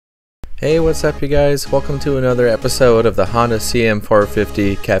Hey, what's up you guys? Welcome to another episode of the Honda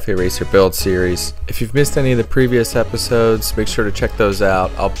CM450 Cafe Racer Build Series. If you've missed any of the previous episodes, make sure to check those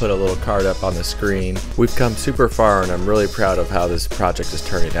out. I'll put a little card up on the screen. We've come super far and I'm really proud of how this project is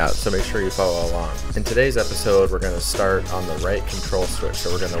turning out, so make sure you follow along. In today's episode, we're going to start on the right control switch,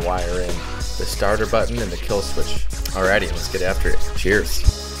 so we're going to wire in the starter button and the kill switch. Alrighty, let's get after it.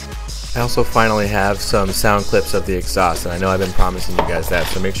 Cheers! I also finally have some sound clips of the exhaust, and I know I've been promising you guys that,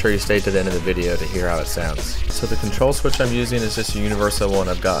 so make sure you stay to the end of the video to hear how it sounds. So the control switch I'm using is just a universal one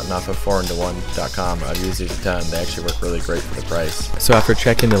I've gotten off of 4into1.com. I've used these a ton. They actually work really great for the price. So after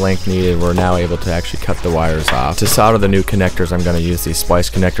checking the length needed, we're now able to actually cut the wires off. To solder the new connectors, I'm going to use these splice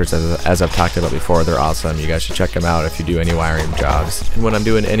connectors as I've talked about before. They're awesome. You guys should check them out if you do any wiring jobs. And when I'm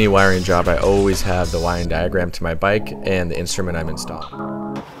doing any wiring job, I always have the wiring diagram to my bike and the instrument I'm installing.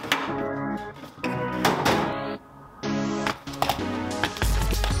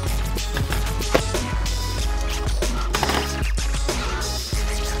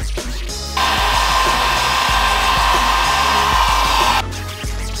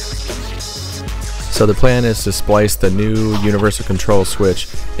 So the plan is to splice the new universal control switch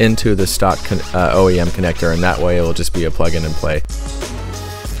into the stock OEM connector, and that way it will just be a plug-in and play.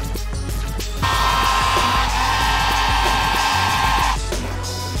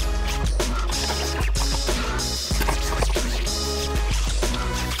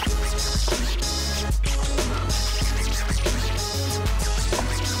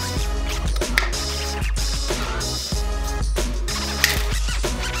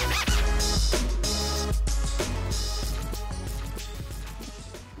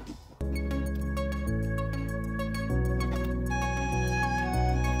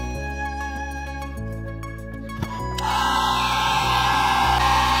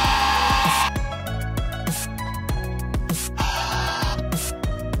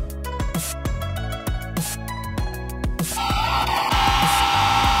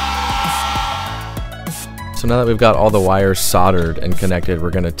 So now that we've got all the wires soldered and connected, we're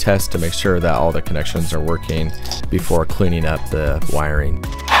going to test to make sure that all the connections are working before cleaning up the wiring.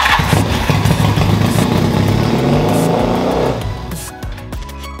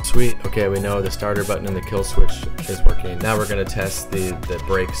 Sweet, okay, we know the starter button and the kill switch is working. Now we're going to test the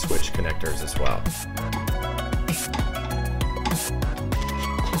brake switch connectors as well.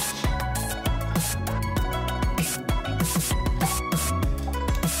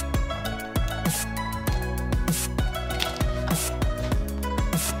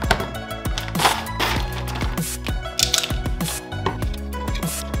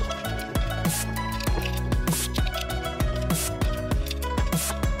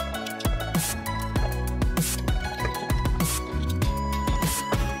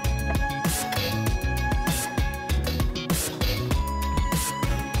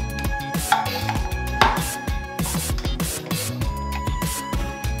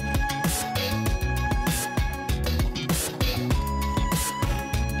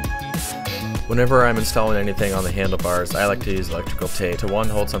 Whenever I'm installing anything on the handlebars, I like to use electrical tape to 1,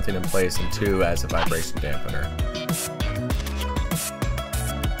 hold something in place, and 2, as a vibration dampener.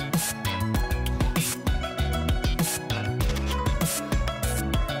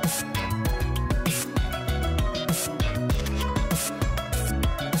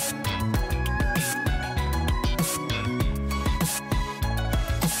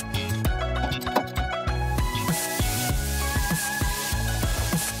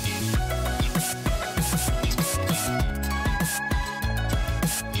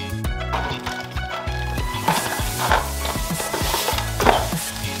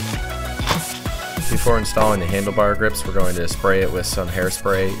 Before installing the handlebar grips, we're going to spray it with some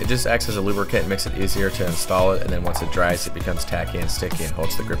hairspray. It just acts as a lubricant and makes it easier to install it, and then once it dries it becomes tacky and sticky and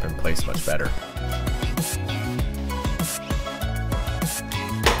holds the grip in place much better.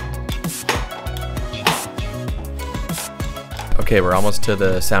 Okay, we're almost to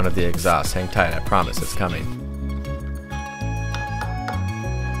the sound of the exhaust. Hang tight, I promise it's coming.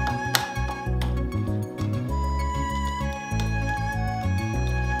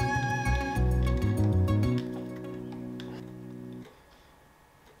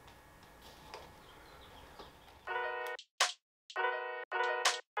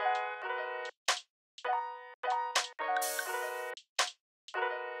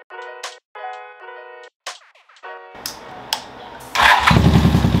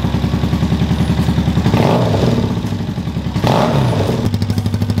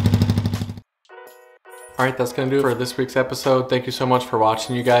 Alright, that's going to do it for this week's episode. Thank you so much for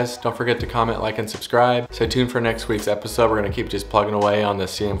watching, you guys. Don't forget to comment, like, and subscribe. Stay tuned for next week's episode. We're going to keep just plugging away on the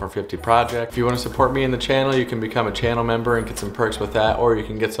CM450 project. If you want to support me in the channel, you can become a channel member and get some perks with that, or you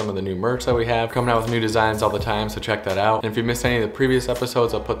can get some of the new merch that we have. Coming out with new designs all the time, so check that out. And if you missed any of the previous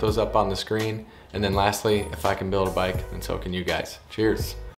episodes, I'll put those up on the screen. And then lastly, if I can build a bike, then so can you guys. Cheers.